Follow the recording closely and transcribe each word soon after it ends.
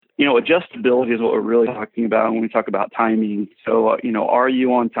adjustability is what we're really talking about when we talk about timing. So, are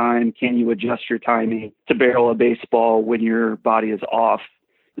you on time? Can you adjust your timing to barrel a baseball when your body is off?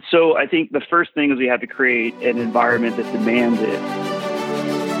 So I think the first thing is we have to create an environment that demands it.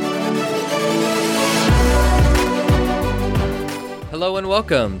 Hello and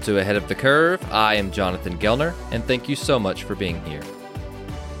welcome to Ahead of the Curve. I am Jonathan Gelner, and thank you so much for being here.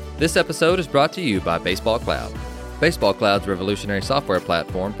 This episode is brought to you by Baseball Cloud. Baseball Cloud's revolutionary software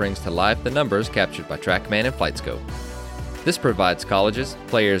platform brings to life the numbers captured by TrackMan and FlightScope. This provides colleges,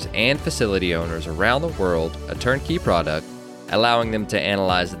 players, and facility owners around the world a turnkey product, allowing them to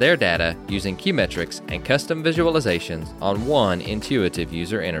analyze their data using key metrics and custom visualizations on one intuitive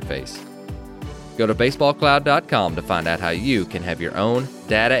user interface. Go to baseballcloud.com to find out how you can have your own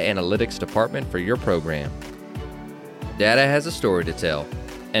data analytics department for your program. Data has a story to tell,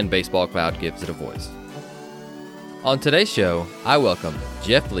 and Baseball Cloud gives it a voice. On today's show, I welcome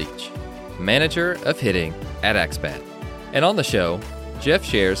Jeff Leach, Manager of Hitting at AxeBat. And on the show, Jeff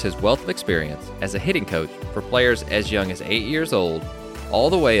shares his wealth of experience as a hitting coach for players as young as 8 years old,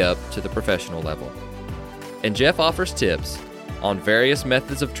 all the way up to the professional level. And Jeff offers tips on various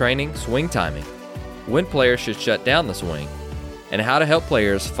methods of training swing timing, when players should shut down the swing, and how to help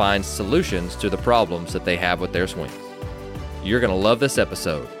players find solutions to the problems that they have with their swings. You're going to love this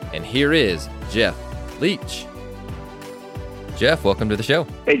episode, and here is Jeff Leach. Jeff, welcome to the show.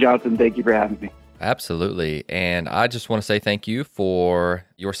 Hey, Jonathan. Thank you for having me. Absolutely. And I just want to say thank you for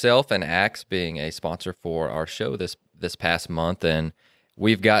yourself and Axe being a sponsor for our show this past month. And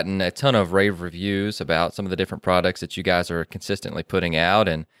we've gotten a ton of rave reviews about some of the different products that you guys are consistently putting out.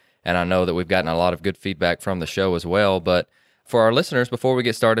 And I know that we've gotten a lot of good feedback from the show as well. But for our listeners, before we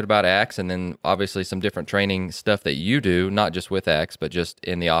get started about Axe, and then obviously some different training stuff that you do, not just with Axe, but just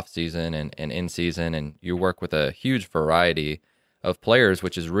in the off season and in season, and you work with a huge variety of players,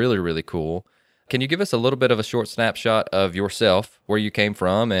 which is really, really cool. Can you give us a little bit of a short snapshot of yourself, where you came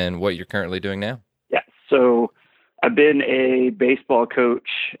from, and what you're currently doing now? Yeah, so I've been a baseball coach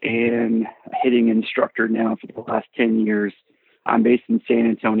and hitting instructor now for the last 10 years. I'm based in San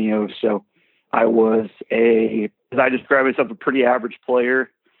Antonio, so I was as I describe myself, a pretty average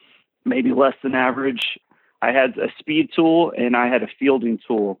player, maybe less than average. I had a speed tool and I had a fielding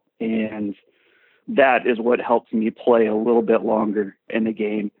tool, and that is what helped me play a little bit longer in the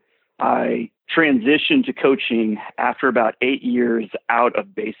game. I transitioned to coaching after about 8 years out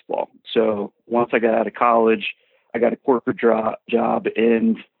of baseball. So once I got out of college, I got a corporate job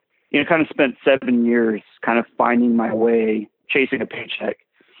and, kind of spent 7 years kind of finding my way, chasing a paycheck,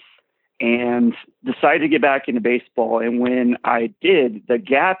 and decided to get back into baseball. And when I did, the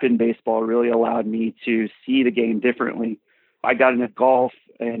gap in baseball really allowed me to see the game differently. I got into golf,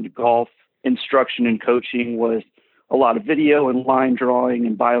 and golf instruction and coaching was a lot of video and line drawing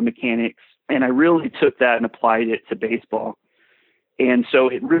and biomechanics. And I really took that and applied it to baseball. And so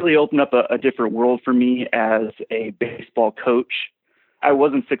it really opened up a different world for me as a baseball coach. I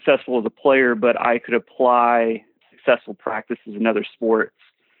wasn't successful as a player, but I could apply successful practices in other sports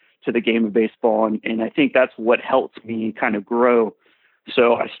to the game of baseball. And I think that's what helped me kind of grow.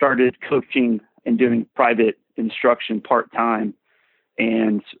 So I started coaching and doing private instruction part-time,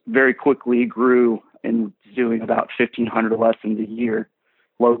 and very quickly grew and doing about 1,500 lessons a year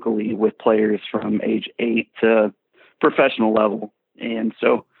locally with players from age 8 to professional level. And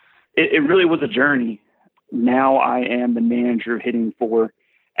so it really was a journey. Now I am the manager of hitting for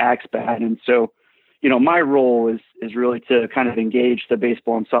AxeBat. And so, my role is really to kind of engage the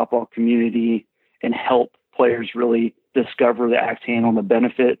baseball and softball community and help players really discover the axe handle and the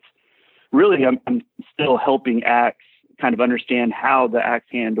benefits. Really, I'm still helping Axe kind of understand how the axe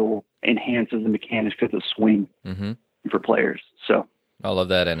handle enhances the mechanics of the swing for players. So I love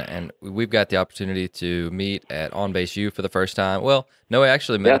that, and we've got the opportunity to meet at On Base U for the first time. Well, no, we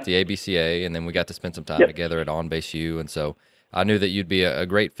actually met at the ABCA, and then we got to spend some time together at On Base U, and so I knew that you'd be a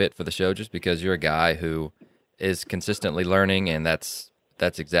great fit for the show just because you're a guy who is consistently learning, and that's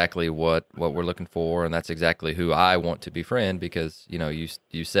exactly what we're looking for, and that's exactly who I want to befriend because,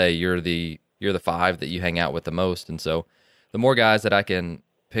 you say you're the five that you hang out with the most, and so the more guys that I can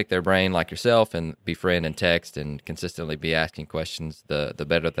pick their brain like yourself and befriend and text and consistently be asking questions, the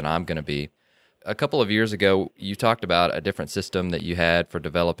better that I'm going to be. A couple of years ago, you talked about a different system that you had for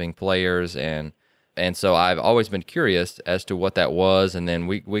developing players, and so I've always been curious as to what that was. And then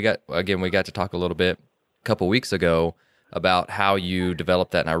we got to talk a little bit a couple weeks ago about how you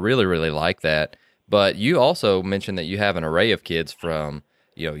developed that, and I really, really like that. But you also mentioned that you have an array of kids from,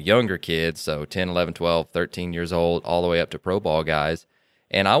 younger kids, so 10, 11, 12, 13 years old, all the way up to pro ball guys.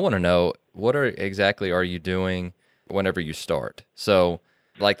 And I want to know, exactly are you doing whenever you start? So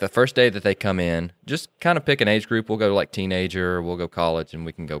Like the first day that they come in, just kind of pick an age group. We'll go like teenager, we'll go college, and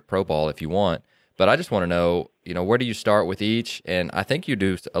we can go pro ball if you want. But I just want to know, where do you start with each? And I think you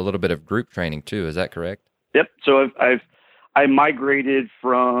do a little bit of group training too. Is that correct? Yep. So I migrated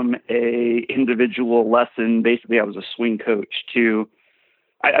from a individual lesson. Basically, I was a swing coach to.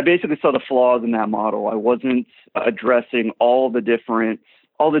 I basically saw the flaws in that model. I wasn't addressing all the different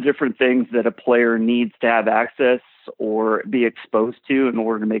things that a player needs to have access or be exposed to in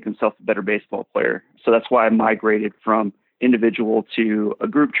order to make himself a better baseball player. So that's why I migrated from individual to a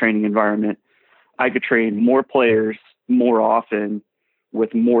group training environment. I could train more players more often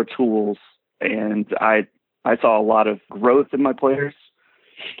with more tools, and I saw a lot of growth in my players.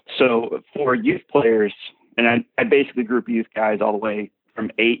 So for youth players, and I basically group youth guys all the way from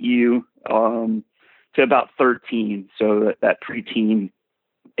 8U to about 13, so that preteen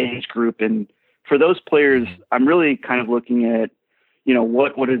age group. And for those players, I'm really kind of looking at,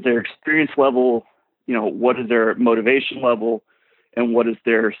 what is their experience level, what is their motivation level, and what is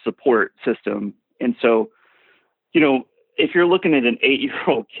their support system. And so, if you're looking at an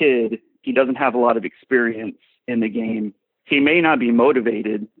 8-year-old kid, he doesn't have a lot of experience in the game. He may not be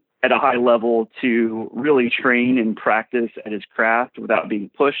motivated at a high level to really train and practice at his craft without being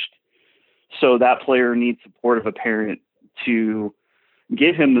pushed. So that player needs support of a parent to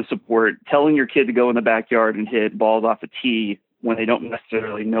give him the support. Telling your kid to go in the backyard and hit balls off a tee when they don't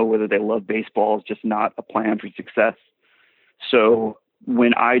necessarily know whether they love baseball is just not a plan for success. So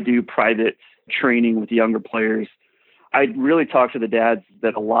when I do private training with younger players, I really talk to the dads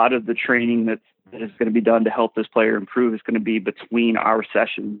that a lot of the training that is going to be done to help this player improve is going to be between our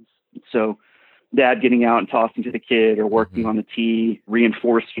sessions. So dad getting out and tossing to the kid or working on the tee,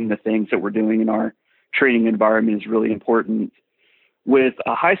 reinforcing the things that we're doing in our training environment is really important. With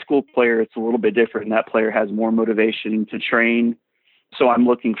a high school player, it's a little bit different. That player has more motivation to train. So I'm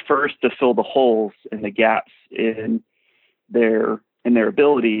looking first to fill the holes and the gaps in their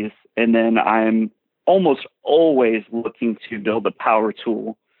abilities. And then I'm almost always looking to build a power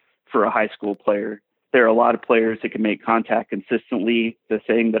tool for a high school player. There are a lot of players that can make contact consistently. The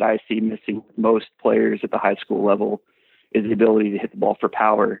thing that I see missing with most players at the high school level is the ability to hit the ball for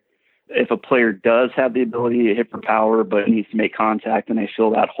power. If a player does have the ability to hit for power but needs to make contact, and they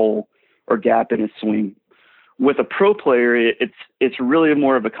fill that hole or gap in his swing. With a pro player, it's really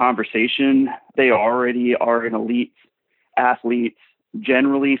more of a conversation. They already are an elite athlete.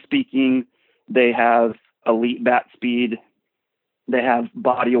 Generally speaking, they have elite bat speed. They have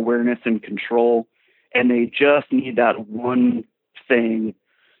body awareness and control, and they just need that one thing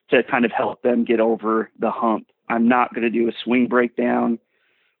to kind of help them get over the hump. I'm not going to do a swing breakdown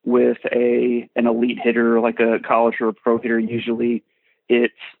with an elite hitter like a college or a pro hitter. Usually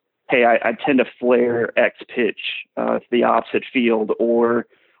it's, hey, I tend to flare X pitch to the opposite field, or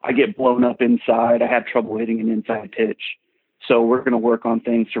I get blown up inside. I have trouble hitting an inside pitch. So we're going to work on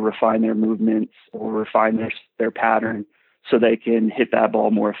things to refine their movements or refine their pattern so they can hit that ball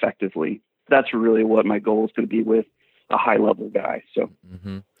more effectively. That's really what my goal is going to be with a high level guy. So,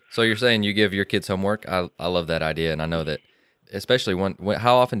 So you're saying you give your kids homework? I love that idea. And I know that, especially when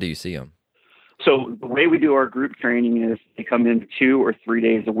how often do you see them? So the way we do our group training is they come in 2 or 3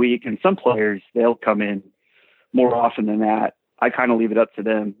 days a week, and some players, they'll come in more often than that. I kind of leave it up to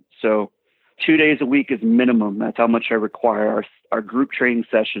them. So 2 days a week is minimum. That's how much I require. Our group training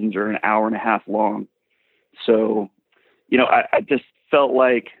sessions are an hour and a half long. So, I just felt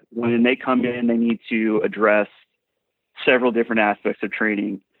like when they come in, they need to address several different aspects of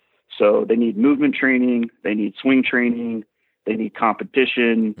training. So they need movement training, they need swing training, they need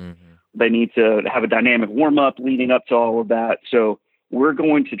competition, they need to have a dynamic warm-up leading up to all of that. So we're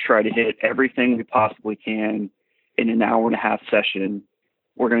going to try to hit everything we possibly can in an hour and a half session.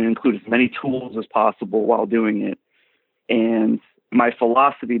 We're going to include as many tools as possible while doing it. And my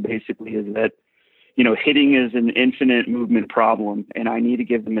philosophy basically is that, hitting is an infinite movement problem, and I need to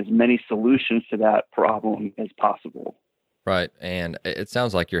give them as many solutions to that problem as possible. Right. And it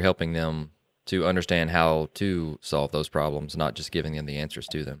sounds like you're helping them to understand how to solve those problems, not just giving them the answers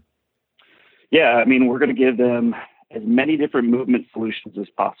to them. Yeah, we're going to give them as many different movement solutions as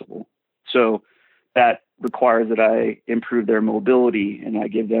possible. So that requires that I improve their mobility and I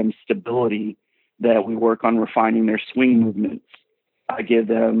give them stability, that we work on refining their swing movements. I give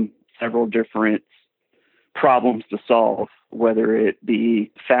them several different problems to solve, whether it be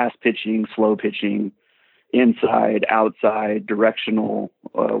fast pitching, slow pitching, inside, outside, directional,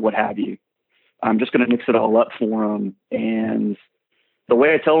 what have you. I'm just going to mix it all up for them. And the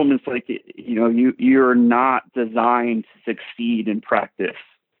way I tell them is like, you're not designed to succeed in practice.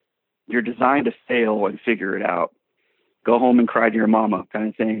 You're designed to fail and figure it out. go home and cry to your mama kind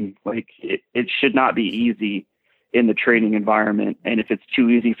of thing. Like it should not be easy in the training environment. And if it's too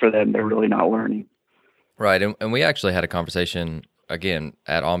easy for them, they're really not learning. Right. And we actually had a conversation again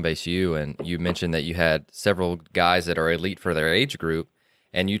at On Base U, and you mentioned that you had several guys that are elite for their age group,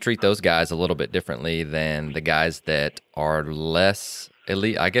 and you treat those guys a little bit differently than the guys that are less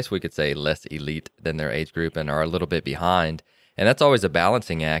elite. I guess we could say less elite than their age group and are a little bit behind. And that's always a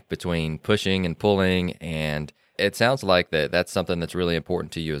balancing act between pushing and pulling. And it sounds like that's something that's really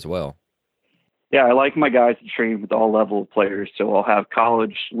important to you as well. Yeah, I like my guys to train with all level of players. So I'll have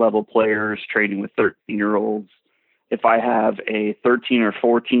college level players training with 13-year-olds. If I have a 13 or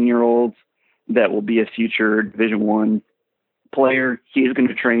 14-year-old that will be a future Division I player, he's going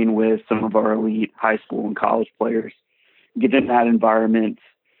to train with some of our elite high school and college players, get in that environment.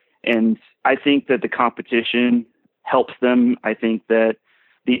 And I think that the competition helps them. I think that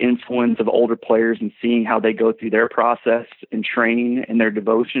the influence of older players and seeing how they go through their process and train and their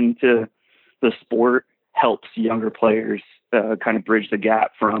devotion to the sport helps younger players kind of bridge the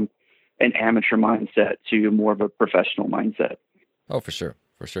gap from an amateur mindset to more of a professional mindset. Oh, for sure.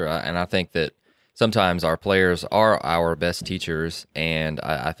 For sure. And I think that sometimes our players are our best teachers. And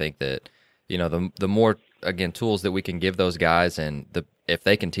I think that, the more, again, tools that we can give those guys, and if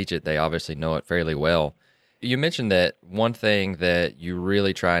they can teach it, they obviously know it fairly well. You mentioned that one thing that you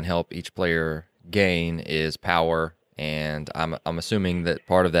really try and help each player gain is power. And I'm assuming that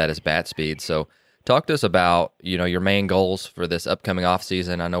part of that is bat speed. So talk to us about, your main goals for this upcoming off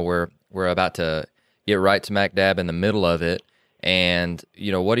season. I know we're about to get right smack dab in the middle of it. And,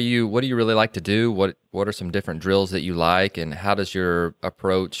 what do you really like to do? What are some different drills that you like, and how does your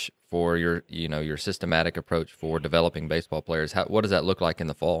approach for your systematic approach for developing baseball players, what does that look like in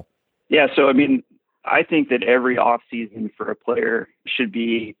the fall? Yeah. So, I think that every off season for a player should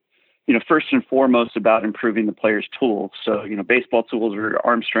be, first and foremost about improving the player's tools. So, baseball tools are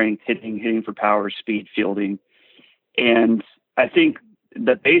arm strength, hitting for power, speed, fielding. And I think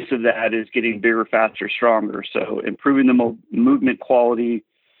the base of that is getting bigger, faster, stronger. So improving the movement quality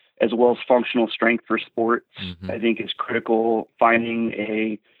as well as functional strength for sports, I think is critical. Finding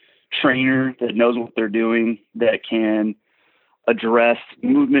a trainer that knows what they're doing, that can address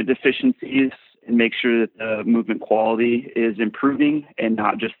movement deficiencies and make sure that the movement quality is improving and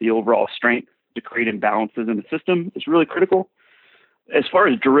not just the overall strength, to create imbalances in the system is really critical. As far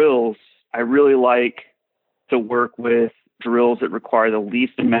as drills, I really like to work with drills that require the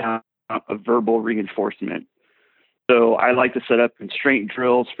least amount of verbal reinforcement. So I like to set up constraint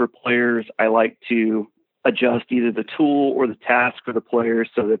drills for players. I like to adjust either the tool or the task for the players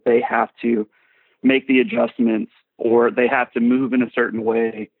so that they have to make the adjustments or they have to move in a certain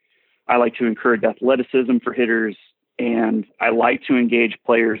way. I like to encourage athleticism for hitters, and I like to engage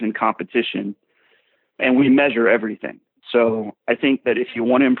players in competition, and we measure everything. So I think that if you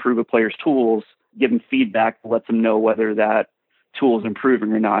want to improve a player's tools, give them feedback that lets them know whether that tool is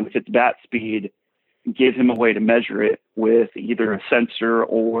improving or not. If it's bat speed, give him a way to measure it with either a sensor,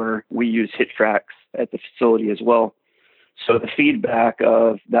 or we use HitTrax at the facility as well. So the feedback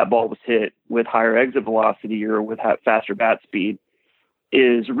of that ball was hit with higher exit velocity or with faster bat speed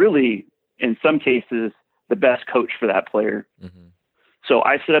is really, in some cases, the best coach for that player. So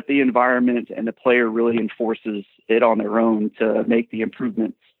I set up the environment, and the player really enforces it on their own to make the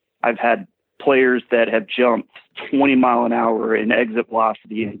improvements. I've had players that have jumped 20 mile an hour in exit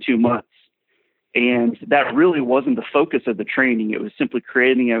velocity in 2 months. And that really wasn't the focus of the training. It was simply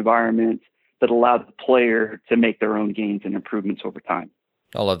creating an environment that allowed the player to make their own gains and improvements over time.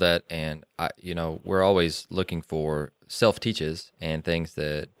 I love that. And, we're always looking for self-teaches and things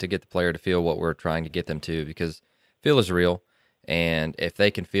to get the player to feel what we're trying to get them to, because feel is real. And if they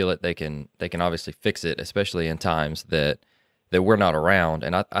can feel it, they can obviously fix it, especially in times that we're not around.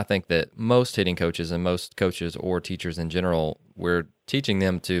 And I think that most hitting coaches and most coaches or teachers in general, we're teaching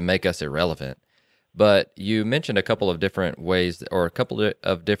them to make us irrelevant. But you mentioned a couple of different ways or a couple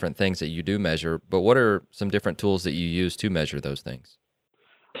of different things that you do measure, but what are some different tools that you use to measure those things?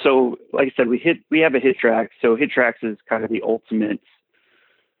 So like I said, we have a HitTrax. So HitTrax is kind of the ultimate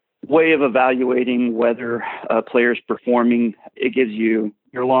way of evaluating whether a player is performing. It gives you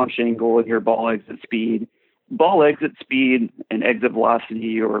your launch angle and your ball exit speed. Ball exit speed and exit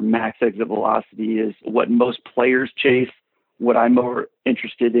velocity or max exit velocity is what most players chase. What I'm more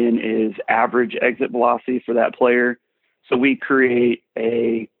interested in is average exit velocity for that player. So we create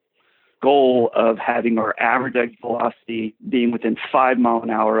a goal of having our average exit velocity being within 5 miles an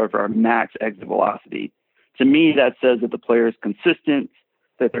hour of our max exit velocity. To me, that says that the player is consistent,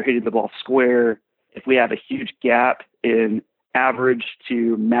 that they're hitting the ball square. If we have a huge gap in average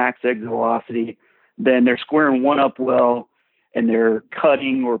to max exit velocity, then they're squaring one up well, and they're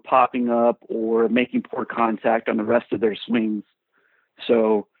cutting or popping up or making poor contact on the rest of their swings.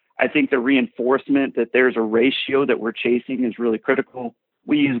 So I think the reinforcement that there's a ratio that we're chasing is really critical.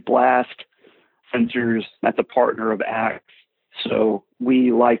 We use Blast sensors. That's a partner of Axe. So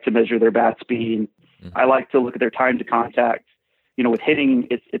we like to measure their bat speed. I like to look at their time to contact. With hitting,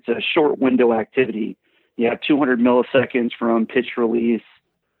 it's a short window activity. You have 200 milliseconds from pitch release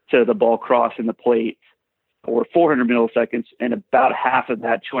to the ball crossing the plate, or 400 milliseconds, and about half of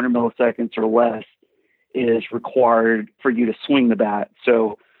that, 200 milliseconds or less, is required for you to swing the bat.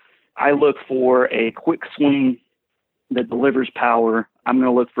 So I look for a quick swing that delivers power. I'm going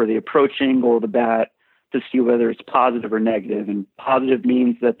to look for the approach angle of the bat to see whether it's positive or negative. And positive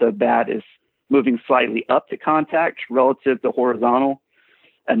means that the bat is moving slightly up to contact relative to horizontal.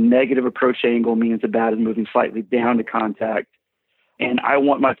 A negative approach angle means the bat is moving slightly down to contact. And I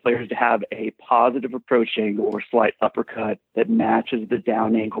want my players to have a positive approach angle or slight uppercut that matches the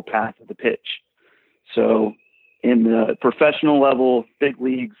down angle path of the pitch. So in the professional level, big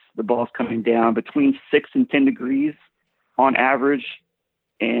leagues, the ball's coming down between 6 and 10 degrees on average.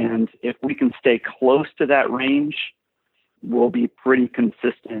 And if we can stay close to that range, we'll be pretty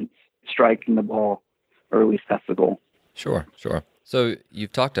consistent striking the ball, or at least that's the goal. Sure. So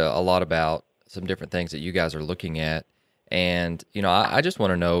you've talked a lot about some different things that you guys are looking at. And, I just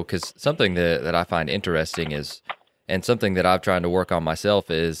want to know, because something that I find interesting is, and something that I've tried to work on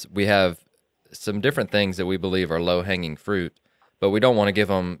myself is, we have some different things that we believe are low-hanging fruit, but we don't want to give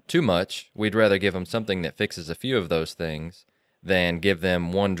them too much. We'd rather give them something that fixes a few of those things than give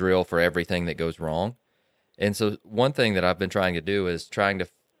them one drill for everything that goes wrong. And so one thing that I've been trying to do is trying to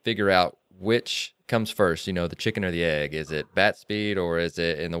figure out which comes first, the chicken or the egg. Is it bat speed, or is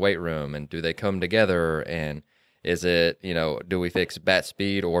it in the weight room? And do they come together? And is it, do we fix bat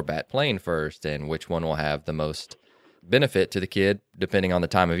speed or bat plane first? And which one will have the most benefit to the kid depending on the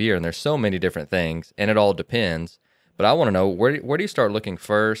time of year? And there's so many different things, and it all depends. But I want to know, where do you start looking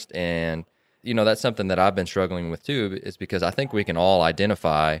first? And, that's something that I've been struggling with too, is because I think we can all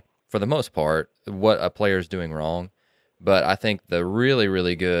identify, for the most part, what a player is doing wrong. But I think the really,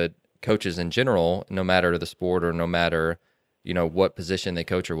 really good coaches in general, no matter the sport or no matter, what position they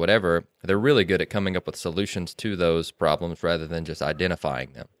coach or whatever, they're really good at coming up with solutions to those problems rather than just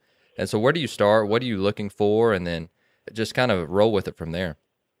identifying them. And so where do you start? What are you looking for? And then just kind of roll with it from there.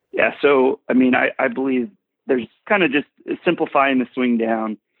 Yeah. So, I believe there's kind of just simplifying the swing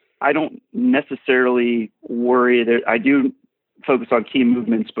down. I don't necessarily worry that I do focus on key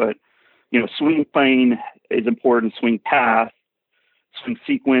movements, but swing plane is important, swing path, swing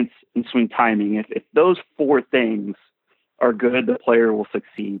sequence, and swing timing. If those four things are good, the player will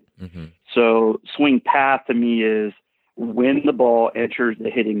succeed. Mm-hmm. So swing path to me is when the ball enters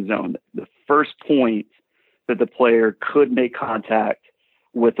the hitting zone. The first point that the player could make contact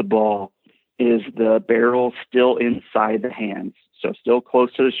with the ball is the barrel still inside the hands. So still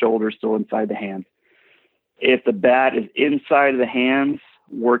close to the shoulder, still inside the hands. If the bat is inside of the hands,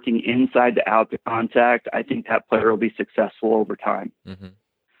 working inside to out to contact, I think that player will be successful over time. Mm-hmm.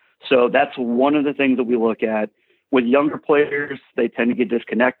 So that's one of the things that we look at. With younger players, they tend to get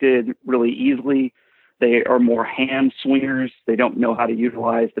disconnected really easily. They are more hand swingers. They don't know how to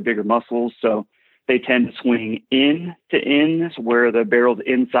utilize the bigger muscles. So they tend to swing in to ends where the barrel's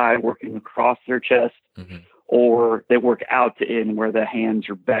inside working across their chest, mm-hmm. or they work out to in where the hands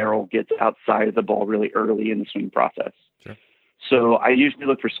or barrel gets outside of the ball really early in the swing process. Sure. So I usually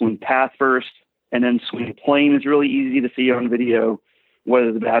look for swing path first, and then swing plane is really easy to see on video,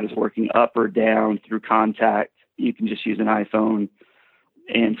 whether the bat is working up or down through contact. You can just use an iPhone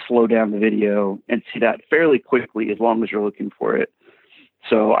and slow down the video and see that fairly quickly as long as you're looking for it.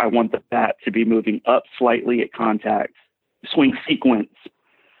 So I want the bat to be moving up slightly at contact. Swing sequence.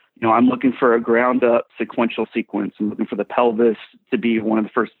 I'm looking for a ground up sequential sequence. I'm looking for the pelvis to be one of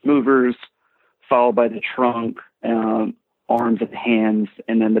the first movers, followed by the trunk, arms and hands,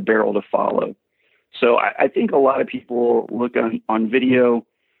 and then the barrel to follow. So I think a lot of people look on video,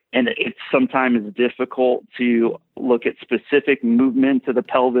 and it's sometimes difficult to look at specific movement to the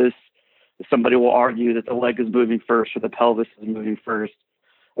pelvis. Somebody will argue that the leg is moving first, or the pelvis is moving first,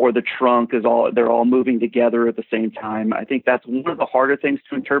 or the trunk they're all moving together at the same time. I think that's one of the harder things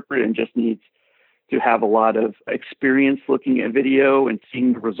to interpret, and just needs to have a lot of experience looking at video and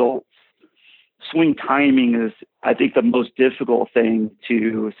seeing the results. Swing timing is, I think, the most difficult thing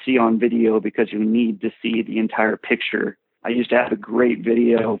to see on video, because you need to see the entire picture. I used to have a great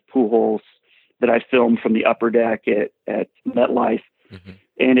video of Pujols that I filmed from the upper deck at MetLife. Mm-hmm.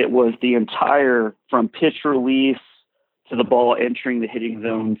 And it was the entire, from pitch release to the ball entering the hitting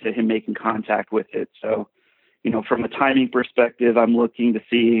zone to him making contact with it. So, from a timing perspective, I'm looking to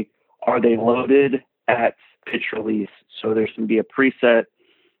see, are they loaded at pitch release? So there's going to be a preset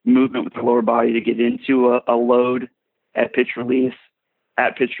movement with the lower body to get into a load at pitch release.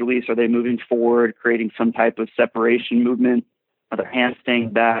 At pitch release, are they moving forward, creating some type of separation movement? Are their hands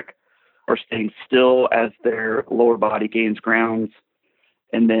staying back or staying still as their lower body gains grounds?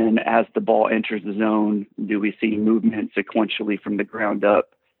 And then as the ball enters the zone, do we see movement sequentially from the ground up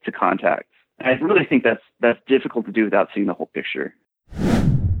to contact? And I really think that's difficult to do without seeing the whole picture.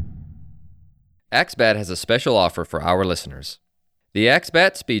 AxeBat has a special offer for our listeners. The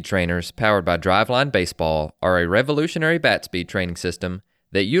AxeBat Speed Trainers, powered by Driveline Baseball, are a revolutionary bat speed training system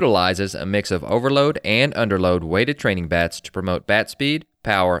that utilizes a mix of overload and underload weighted training bats to promote bat speed,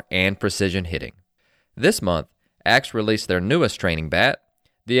 power, and precision hitting. This month, Axe released their newest training bat,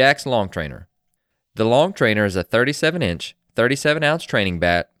 the Axe Long Trainer. The Long Trainer is a 37-inch, 37-ounce training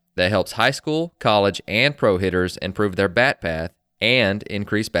bat that helps high school, college, and pro hitters improve their bat path and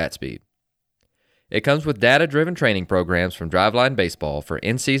increase bat speed. It comes with data-driven training programs from Driveline Baseball for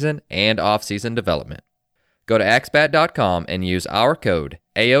in-season and off-season development. Go to axebat.com and use our code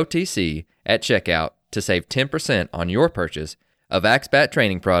AOTC at checkout to save 10% on your purchase of AxeBat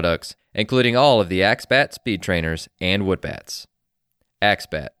training products, including all of the AxeBat Speed Trainers and wood bats.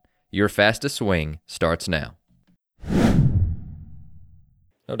 AxeBat, your fastest swing starts now.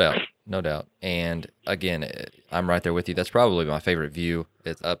 No doubt. And again, I'm right there with you. That's probably my favorite view.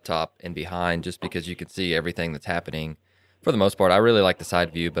 It's up top and behind just because you can see everything that's happening. For the most part, I really like the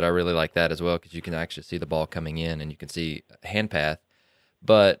side view, but I really like that as well because you can actually see the ball coming in and you can see hand path.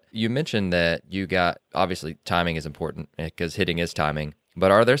 But you mentioned that obviously timing is important because hitting is timing.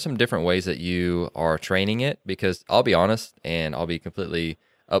 But are there some different ways that you are training it? Because I'll be honest and I'll be completely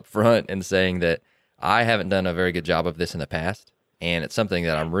upfront in saying that I haven't done a very good job of this in the past. And it's something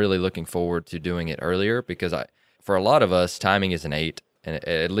that I'm really looking forward to doing it earlier because for a lot of us, timing is innate, and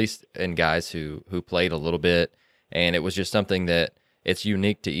at least in guys who played a little bit. And it was just something that it's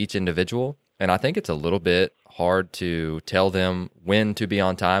unique to each individual. And I think it's a little bit hard to tell them when to be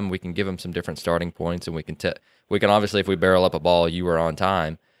on time. We can give them some different starting points, and we can obviously, if we barrel up a ball, you are on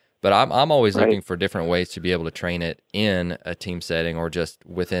time. But I'm always looking for different ways to be able to train it in a team setting or just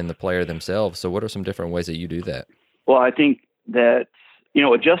within the player themselves. So what are some different ways that you do that? Well, I think that,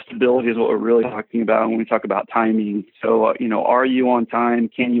 adjustability is what we're really talking about when we talk about timing. So, are you on time?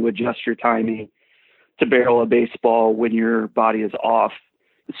 Can you adjust your timing to barrel a baseball when your body is off?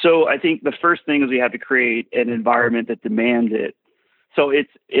 So I think the first thing is we have to create an environment that demands it. So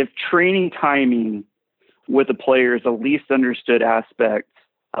if training timing with a player is the least understood aspect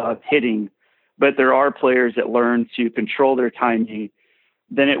of hitting, but there are players that learn to control their timing,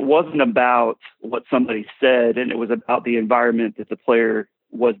 then it wasn't about what somebody said, and it was about the environment that the player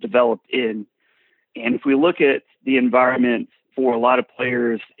was developed in. And if we look at the environment for a lot of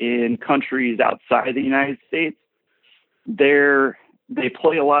players in countries outside the United States, they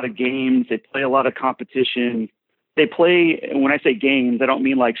play a lot of games, they play a lot of competition. They play, and when I say games, I don't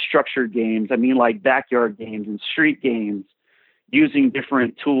mean like structured games. I mean like backyard games and street games using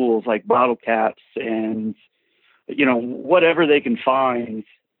different tools like bottle caps and whatever they can find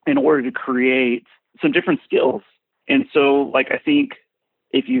in order to create some different skills. And so, I think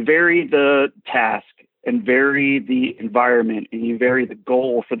if you vary the task and vary the environment and you vary the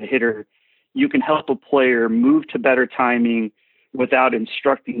goal for the hitter, you can help a player move to better timing without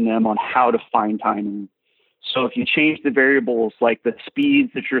instructing them on how to find timing. So if you change the variables like the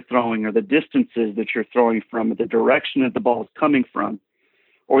speeds that you're throwing or the distances that you're throwing from, the direction that the ball is coming from,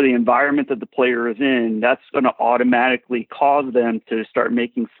 or the environment that the player is in, that's going to automatically cause them to start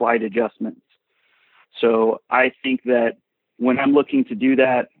making slight adjustments. So I think that when I'm looking to do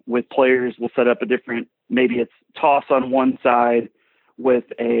that with players, we'll set up maybe it's toss on one side with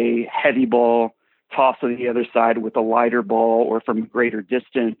a heavy ball, toss on the other side with a lighter ball or from a greater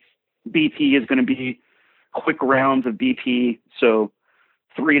distance. BP is going to be quick rounds of BP. So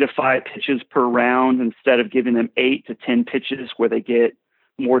 3 to 5 pitches per round instead of giving them 8 to 10 pitches where they get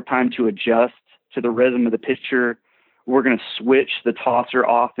more time to adjust to the rhythm of the pitcher. We're going to switch the tosser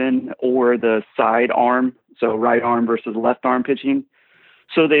often or the side arm, so right arm versus left arm pitching.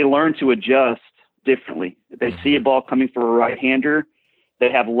 So they learn to adjust differently. If they see a ball coming for a right-hander, they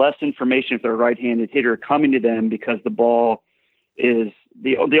have less information if they're a right-handed hitter coming to them because the ball is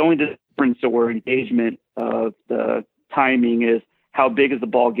the only difference or engagement of the timing is how big is the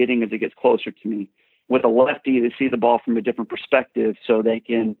ball getting as it gets closer to me. With a lefty, they see the ball from a different perspective, so they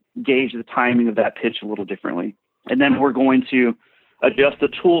can gauge the timing of that pitch a little differently. And then we're going to adjust the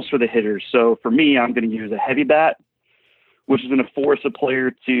tools for the hitters. So for me, I'm going to use a heavy bat. which is going to force a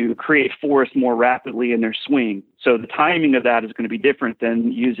player to create force more rapidly in their swing. So the timing of that is going to be different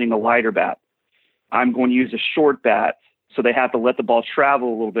than using a lighter bat. I'm going to use a short bat, so they have to let the ball travel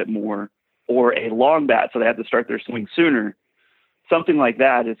a little bit more, or a long bat, so they have to start their swing sooner. Something like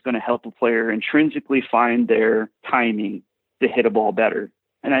that is going to help a player intrinsically find their timing to hit a ball better.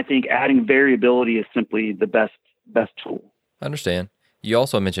 And I think adding variability is simply the best tool. I understand. You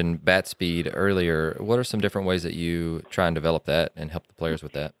also mentioned bat speed earlier. What are some different ways that you try and develop that and help the players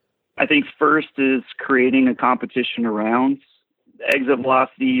with that? I think first is creating a competition around exit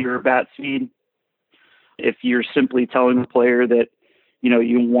velocity or bat speed. If you're simply telling the player that,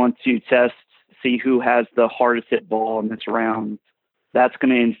 you want to see who has the hardest hit ball in this round, that's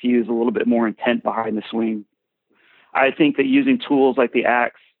going to infuse a little bit more intent behind the swing. I think that using tools like the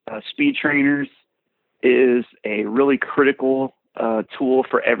Axe speed trainers is a really critical tool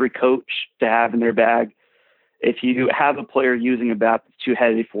for every coach to have in their bag. If you have a player using a bat that's too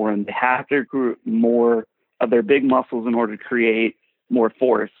heavy for them, they have to group more of their big muscles in order to create more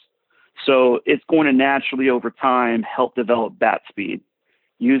force. So it's going to naturally over time help develop bat speed.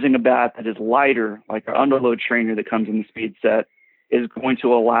 Using a bat that is lighter, like our underload trainer that comes in the speed set, is going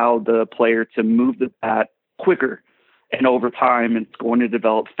to allow the player to move the bat quicker. And over time, it's going to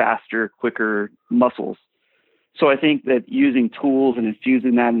develop faster, quicker muscles. So I think that using tools and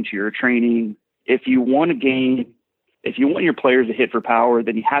infusing that into your training, if you want your players to hit for power,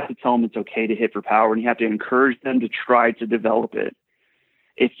 then you have to tell them it's okay to hit for power, and you have to encourage them to try to develop it.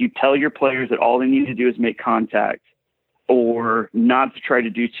 If you tell your players that all they need to do is make contact or not to try to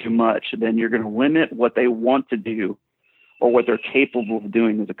do too much, then you're going to limit what they want to do or what they're capable of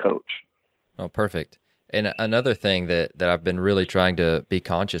doing as a coach. Oh, perfect. And another thing that I've been really trying to be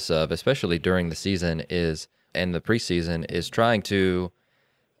conscious of, especially during the season and the preseason, is trying to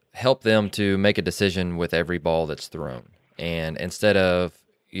help them to make a decision with every ball that's thrown. And instead of,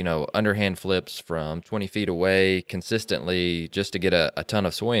 underhand flips from 20 feet away consistently just to get a ton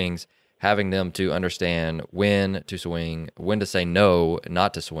of swings, having them to understand when to swing, when to say no,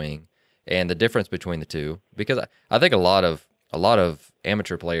 not to swing, and the difference between the two. Because I think a lot of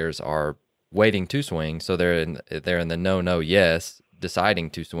amateur players are waiting to swing, so they're in the no, yes, deciding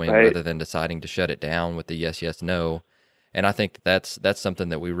to swing, right, rather than deciding to shut it down with the yes, no. And I think that's something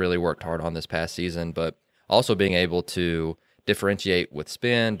that we really worked hard on this past season, but also being able to differentiate with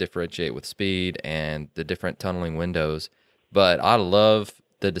spin, differentiate with speed, and the different tunneling windows. But I love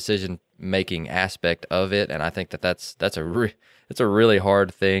the decision-making aspect of it, and I think that's a really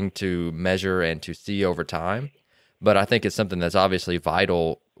hard thing to measure and to see over time. But I think it's something that's obviously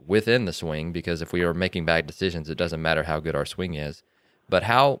vital within the swing, because if we are making bad decisions, it doesn't matter how good our swing is. But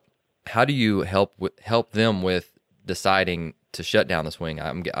how do you help them with deciding to shut down the swing?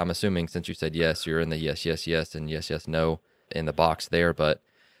 I'm assuming, since you said yes, you're in the yes, and yes, no in the box there. But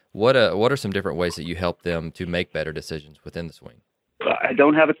what are some different ways that you help them to make better decisions within the swing? I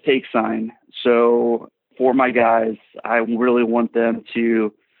don't have a take sign, so for my guys, I really want them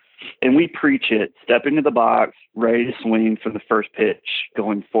to, and we preach it, step into the box, ready to swing for the first pitch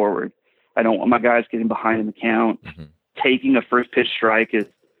going forward. I don't want my guys getting behind in the count. Mm-hmm. Taking a first pitch strike is,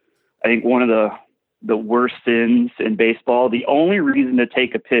 I think, one of the worst sins in baseball. The only reason to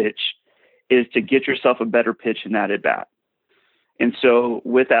take a pitch is to get yourself a better pitch in that at bat. And so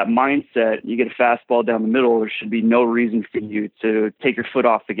with that mindset, you get a fastball down the middle, there should be no reason for you to take your foot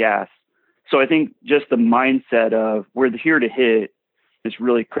off the gas. So I think just the mindset of we're here to hit is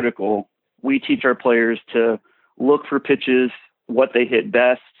really critical. We teach our players to look for pitches, what they hit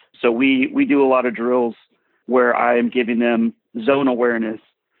best. So we do a lot of drills where I am giving them zone awareness,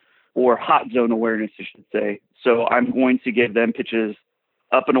 or hot zone awareness, I should say. So I'm going to give them pitches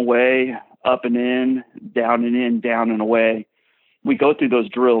up and away, up and in, down and away. We go through those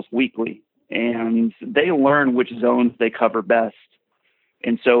drills weekly, and they learn which zones they cover best.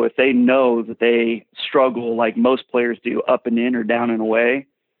 And so if they know that they struggle like most players do up and in or down and away,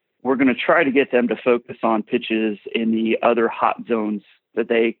 we're going to try to get them to focus on pitches in the other hot zones that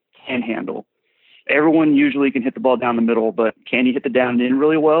they can handle. Everyone usually can hit the ball down the middle, but can you hit the down and in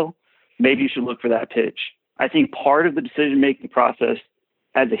really well? Maybe you should look for that pitch. I think part of the decision-making process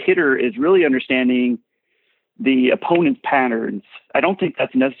as a hitter is really understanding the opponent's patterns. I don't think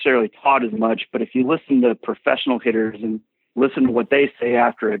that's necessarily taught as much, but if you listen to professional hitters and listen to what they say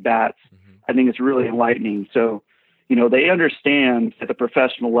after at bats, mm-hmm. I think it's really enlightening. So, they understand at the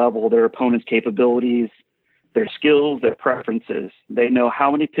professional level their opponent's capabilities, their skills, their preferences. They know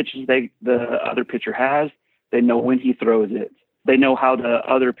how many pitches the other pitcher has. They know when he throws it. They know how the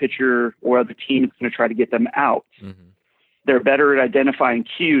other pitcher or other team is going to try to get them out. Mm-hmm. They're better at identifying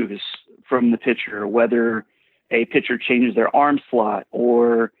cues from the pitcher, whether a pitcher changes their arm slot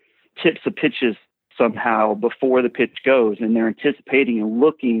or tips the pitches somehow before the pitch goes, and they're anticipating and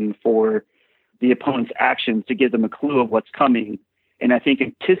looking for the opponent's actions to give them a clue of what's coming. And I think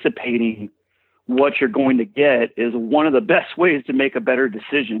anticipating what you're going to get is one of the best ways to make a better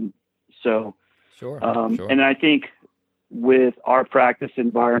decision. So, sure. And I think with our practice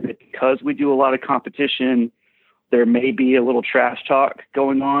environment, because we do a lot of competition, there may be a little trash talk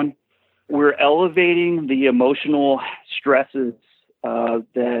going on. We're elevating the emotional stresses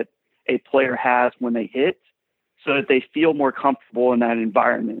that a player has when they hit so that they feel more comfortable in that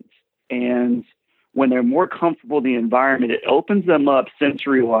environment. And when they're more comfortable in the environment, it opens them up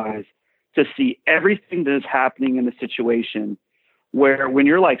sensory-wise to see everything that is happening in the situation. Where when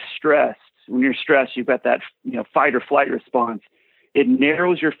you're stressed, you've got that fight or flight response. It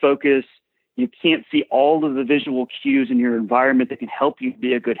narrows your focus. You can't see all of the visual cues in your environment that can help you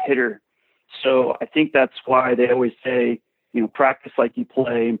be a good hitter. So I think that's why they always say, practice like you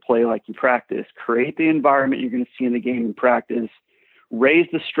play and play like you practice. Create the environment you're going to see in the game in practice. Raise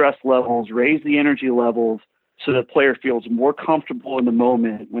the stress levels, raise the energy levels so the player feels more comfortable in the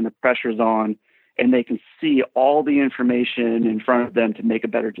moment when the pressure's on and they can see all the information in front of them to make a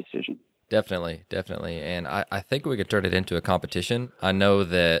better decision. Definitely. And I think we could turn it into a competition. I know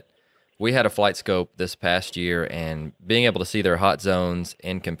that we had a flight scope this past year, and being able to see their hot zones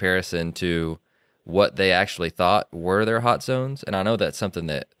in comparison to what they actually thought were their hot zones. And I know that's something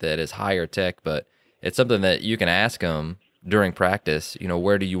that is higher tech, but it's something that you can ask them during practice,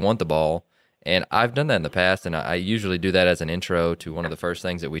 where do you want the ball? And I've done that in the past, and I usually do that as an intro to one of the first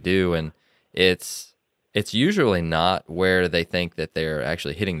things that we do. And it's usually not where they think that they're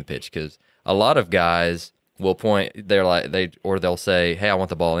actually hitting the pitch, because a lot of guys will point, they'll say, "Hey, I want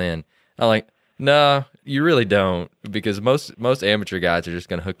the ball in." I'm like, "No, you really don't," because most amateur guys are just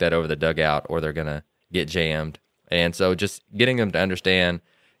going to hook that over the dugout, or they're going to get jammed. And so just getting them to understand,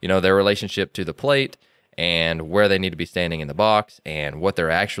 their relationship to the plate and where they need to be standing in the box and what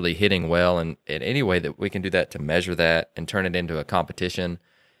they're actually hitting well, and any way that we can do that to measure that and turn it into a competition.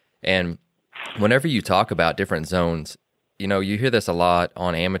 And whenever you talk about different zones, you hear this a lot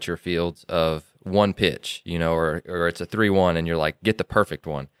on amateur fields of one pitch, or it's a 3-1 and you're like, get the perfect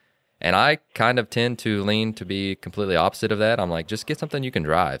one. And I kind of tend to lean to be completely opposite of that. I'm like, just get something you can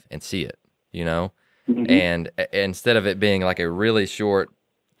drive and see it, Mm-hmm. And instead of it being like a really short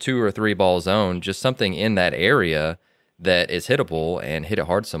 2 or 3 ball zone, just something in that area that is hittable and hit it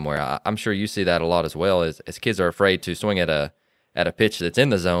hard somewhere. I'm sure you see that a lot as well, as kids are afraid to swing at a pitch that's in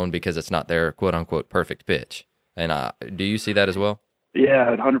the zone because it's not their quote unquote perfect pitch. And do you see that as well?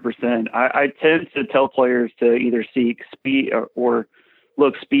 Yeah, 100%. I tend to tell players to either seek speed or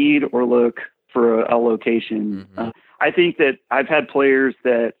look speed or look for a location. Mm-hmm. I think that I've had players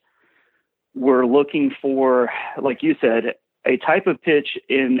that were looking for, like you said, a type of pitch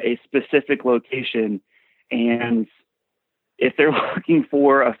in a specific location. And if they're looking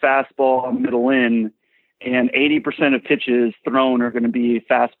for a fastball middle in, and 80% of pitches thrown are going to be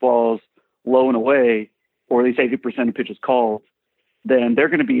fastballs low and away, or at least 80% of pitches called, then they're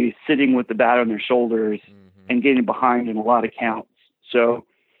going to be sitting with the bat on their shoulders and getting behind in a lot of counts. So,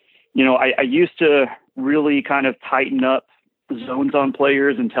 I used to really kind of tighten up zones on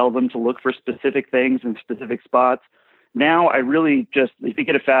players and tell them to look for specific things in specific spots. Now I really just, if you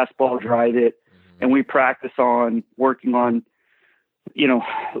get a fastball, drive it, and we practice on working on,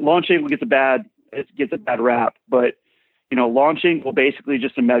 launching gets a bad rap, but launching will basically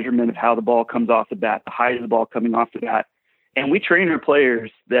just a measurement of how the ball comes off the bat, the height of the ball coming off the bat. And we train our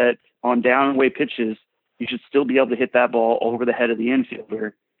players that on down and away pitches, you should still be able to hit that ball over the head of the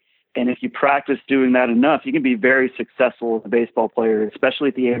infielder. And if you practice doing that enough, you can be very successful as a baseball player, especially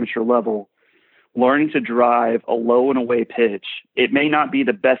at the amateur level, learning to drive a low and away pitch. It may not be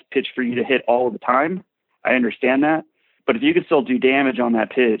the best pitch for you to hit all of the time. I understand that. But if you can still do damage on that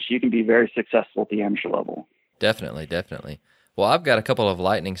pitch, you can be very successful at the amateur level. Definitely. Well, I've got a couple of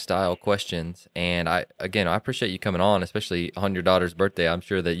lightning style questions, and I appreciate you coming on, especially on your daughter's birthday. I'm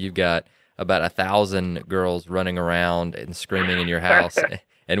sure that you've got about 1,000 girls running around and screaming in your house,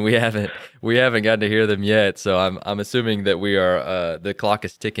 and we haven't gotten to hear them yet. So I'm assuming that we are the clock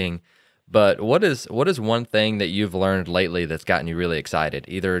is ticking. But what is one thing that you've learned lately that's gotten you really excited,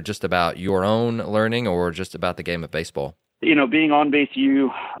 either just about your own learning or just about the game of baseball? Being on Base U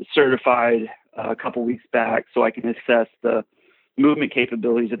certified a couple weeks back, so I can assess the movement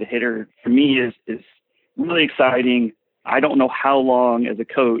capabilities of the hitter, for me is really exciting. I don't know how long as a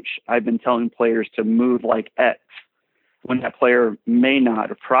coach I've been telling players to move like X when that player may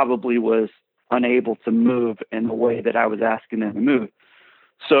not or probably was unable to move in the way that I was asking them to move.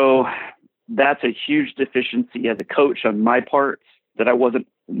 So that's a huge deficiency as a coach on my part, that I wasn't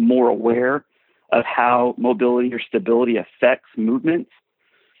more aware of how mobility or stability affects movements,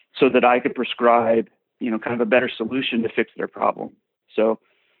 so that I could prescribe, kind of a better solution to fix their problem. So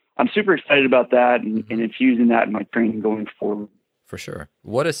I'm super excited about that and infusing that in my training going forward. For sure.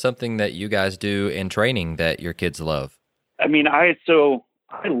 What is something that you guys do in training that your kids love? I mean, I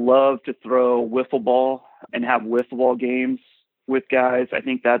love to throw wiffle ball and have wiffle ball games with guys. I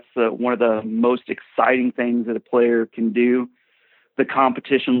think that's one of the most exciting things that a player can do. The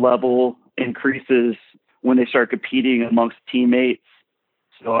competition level increases when they start competing amongst teammates.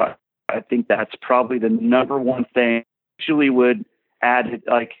 So I think that's probably the number one thing. Usually would add,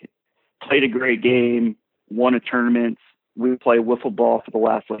 like, played a great game, won a tournament. We would play wiffle ball for the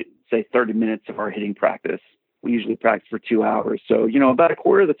last, say, 30 minutes of our hitting practice. We usually practice for 2 hours. So, about a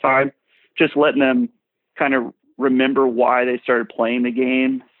quarter of the time, just letting them kind of remember why they started playing the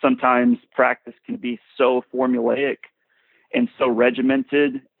game. Sometimes practice can be so formulaic and so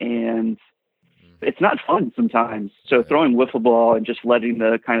regimented, and it's not fun sometimes. So throwing wiffle ball and just letting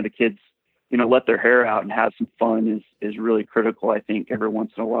the kids, let their hair out and have some fun is really critical, I think, every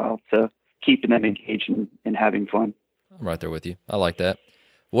once in a while, to keeping them engaged and having fun. I'm right there with you. I like that.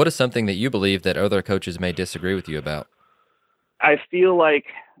 What is something that you believe that other coaches may disagree with you about? I feel like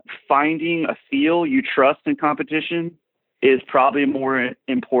finding a feel you trust in competition is probably more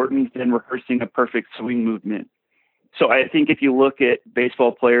important than rehearsing a perfect swing movement. So I think if you look at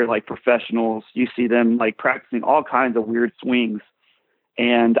baseball players like professionals, you see them like practicing all kinds of weird swings.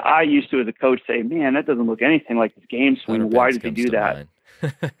 And I used to, as a coach, say, man, that doesn't look anything like this game swing. Why did they do that?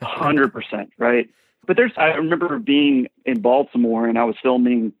 100%, right? But I remember being in Baltimore and I was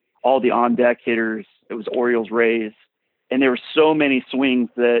filming all the on-deck hitters. It was Orioles, Rays. And there were so many swings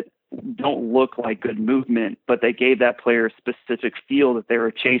that don't look like good movement, but they gave that player a specific feel that they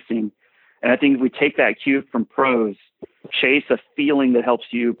were chasing. And I think if we take that cue from pros, chase a feeling that helps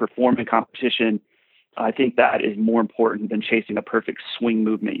you perform in competition, I think that is more important than chasing a perfect swing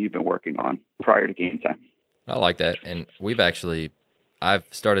movement you've been working on prior to game time. I like that. And I've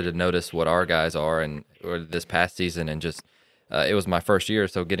started to notice what our guys are, or this past season, and just it was my first year,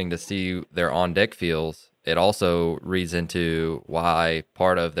 so getting to see their on-deck feels, it also reads into why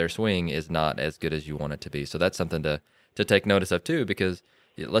part of their swing is not as good as you want it to be. So that's something to take notice of too, because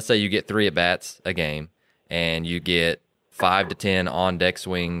let's say you get 3 at-bats a game, and you get 5 to 10 on-deck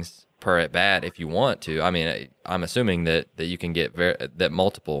swings per at-bat if you want to. I mean, I'm assuming that you can get that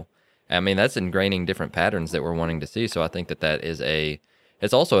multiple. I mean, that's ingraining different patterns that we're wanting to see, so I think that is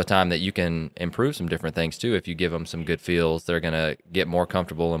it's also a time that you can improve some different things too. If you give them some good feels, they're going to get more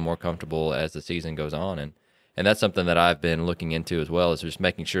comfortable as the season goes on. And that's something that I've been looking into as well, is just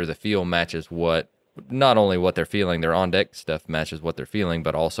making sure the feel matches not only what they're feeling, their on-deck stuff matches what they're feeling,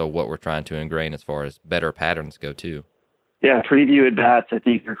 but also what we're trying to ingrain as far as better patterns go too. Yeah, preview at-bats, I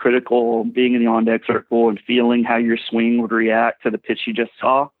think, are critical. Being in the on-deck circle and feeling how your swing would react to the pitch you just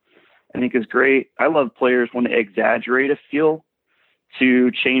saw, I think is great. I love players when they exaggerate a feel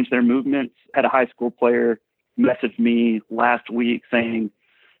to change their movements. I had a high school player message me last week saying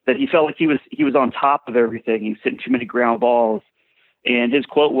that he felt like he was on top of everything. He was hitting too many ground balls. And his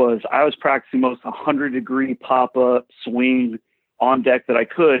quote was, I was practicing most 100-degree pop-up swing on deck that I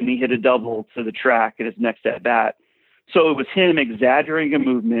could, and he hit a double to the track in his next at-bat. So it was him exaggerating a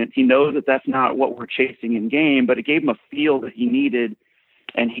movement. He knows that that's not what we're chasing in game, but it gave him a feel that he needed,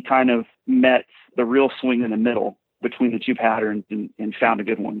 and he kind of met the real swing in the middle between the two patterns and found a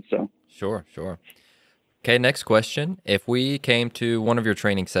good one. So Sure. Okay, next question. If we came to one of your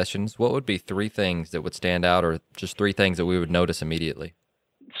training sessions, what would be 3 things that would stand out, or just 3 things that we would notice immediately?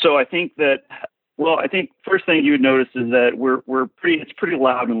 So I think first thing you would notice is that it's pretty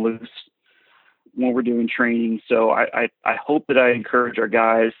loud and loose when we're doing training. So I hope that I encourage our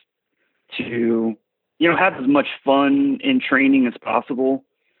guys to, have as much fun in training as possible.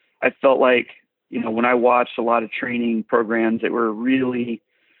 I felt like, when I watched a lot of training programs that were really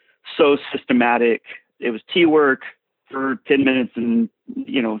so systematic, it was tee work for 10 minutes and,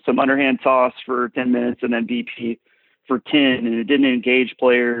 some underhand toss for 10 minutes and then BP for 10. And it didn't engage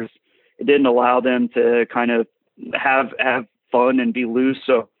players. It didn't allow them to kind of have fun and be loose.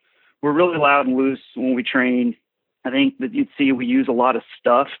 So we're really loud and loose when we train. I think that you'd see we use a lot of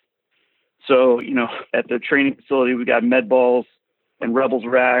stuff. So, at the training facility, we got med balls and Rebels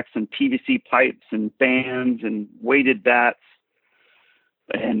racks and PVC pipes and bands and weighted bats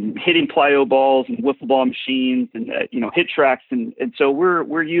and hitting plyo balls and wiffle ball machines and, hit tracks. And so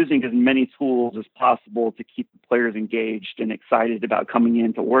we're using as many tools as possible to keep the players engaged and excited about coming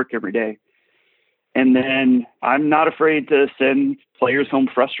in to work every day. And then I'm not afraid to send players home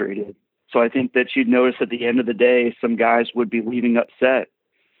frustrated. So I think that you'd notice at the end of the day, some guys would be leaving upset.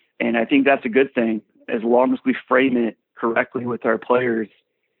 And I think that's a good thing, as long as we frame it correctly with our players,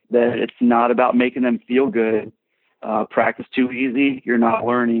 that it's not about making them feel good. Practice too easy, you're not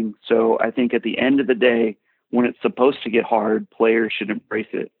learning. So I think at the end of the day, when it's supposed to get hard, players should embrace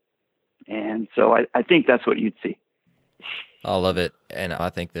it. And so I think that's what you'd see. I love it. And I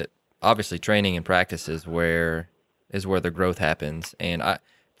think that obviously training and practice is where the growth happens. And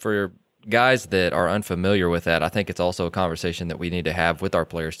for guys that are unfamiliar with that, I think it's also a conversation that we need to have with our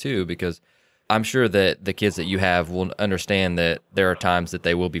players too, because I'm sure that the kids that you have will understand that there are times that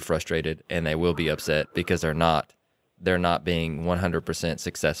they will be frustrated and they will be upset because they're not being 100%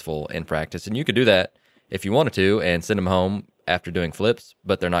 successful in practice. And you could do that if you wanted to and send them home after doing flips,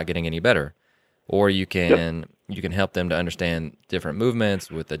 but they're not getting any better. Or you can help them to understand different movements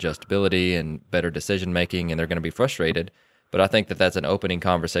with adjustability and better decision making, and they're going to be frustrated. But I think that that's an opening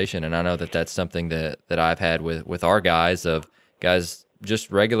conversation, and I know that that's something that I've had with our guys,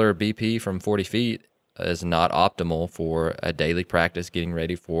 just regular BP from 40 feet is not optimal for a daily practice getting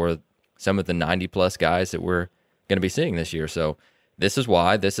ready for some of the 90-plus guys that we're going to be seeing this year. So this is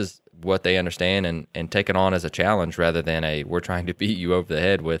what they understand and take it on as a challenge rather than we're trying to beat you over the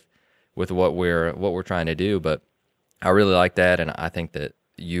head with what we're trying to do. But I really like that, and I think that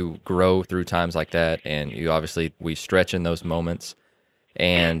you grow through times like that, and we stretch in those moments.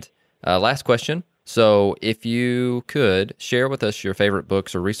 And last question. So if you could share with us your favorite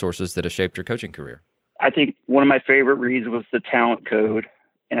books or resources that have shaped your coaching career. I think one of my favorite reads was The Talent Code.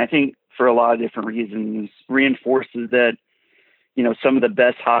 And I think for a lot of different reasons reinforces that, some of the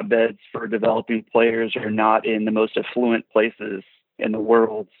best hotbeds for developing players are not in the most affluent places in the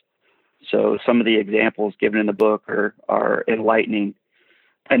world. So some of the examples given in the book are enlightening.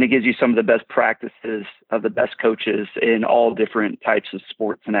 And it gives you some of the best practices of the best coaches in all different types of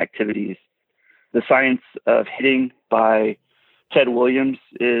sports and activities. The Science of Hitting by Ted Williams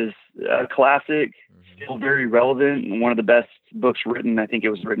is a classic, still very relevant, and one of the best books written. I think it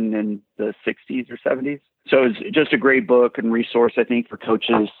was written in the 60s or 70s. So it's just a great book and resource, I think, for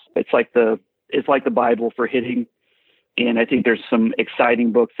coaches. It's like the Bible for hitting. And I think there's some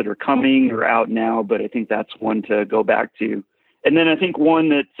exciting books that are coming or out now, but I think that's one to go back to. And then I think one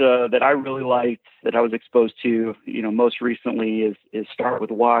that I really liked that I was exposed to, most recently is Start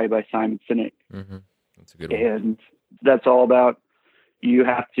With Why by Simon Sinek. Mm-hmm. That's a good one. And that's all about you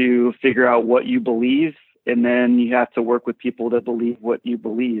have to figure out what you believe, and then you have to work with people that believe what you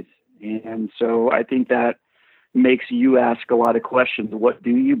believe. And so I think that makes you ask a lot of questions. What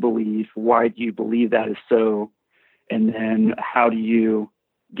do you believe? Why do you believe that is so? And then how do you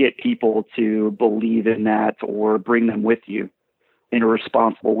get people to believe in that or bring them with you in a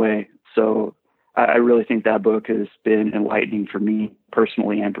responsible way? So I really think that book has been enlightening for me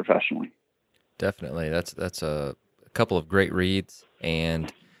personally and professionally. Definitely. That's a couple of great reads.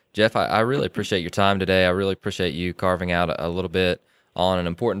 And Jeff, I really appreciate your time today. I really appreciate you carving out a little bit on an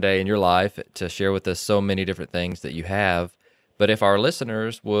important day in your life to share with us so many different things that you have. But if our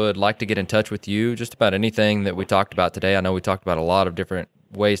listeners would like to get in touch with you, just about anything that we talked about today, I know we talked about a lot of different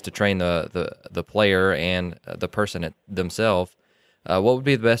ways to train the player and the person themselves. What would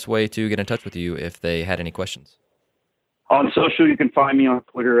be the best way to get in touch with you if they had any questions? On social, you can find me on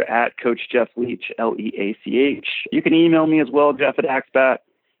Twitter at Coach Jeff Leach, Leach. You can email me as well,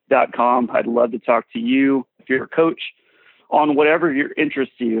 jeff@axbat.com. I'd love to talk to you if you're a coach on whatever your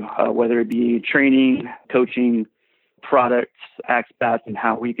interests you, whether it be training, coaching, products, Axbats, and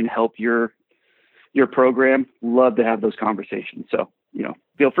how we can help your program. Love to have those conversations. So,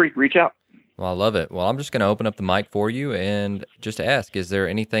 feel free, reach out. Well, I love it. Well, I'm just going to open up the mic for you and just ask, is there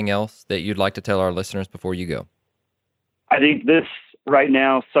anything else that you'd like to tell our listeners before you go? I think this right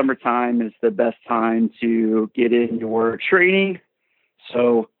now, summertime is the best time to get in your training.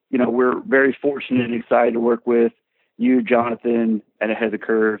 So, we're very fortunate and excited to work with you, Jonathan, at Ahead of the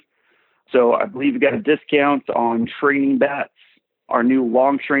Curve. So I believe we got a discount on training bats. Our new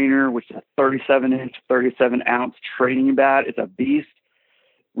long trainer, which is a 37-inch, 37-ounce training bat. It's a beast.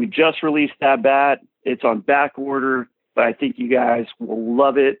 We just released that bat. It's on back order, but I think you guys will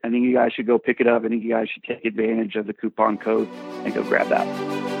love it. I think you guys should go pick it up. I think you guys should take advantage of the coupon code and go grab that.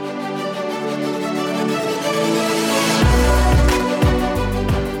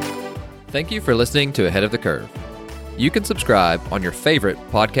 Thank you for listening to Ahead of the Curve. You can subscribe on your favorite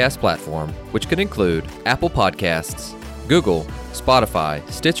podcast platform, which could include Apple Podcasts, Google, Spotify,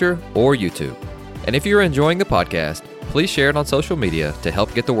 Stitcher, or YouTube. And if you're enjoying the podcast, please share it on social media to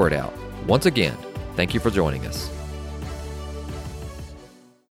help get the word out. Once again, thank you for joining us.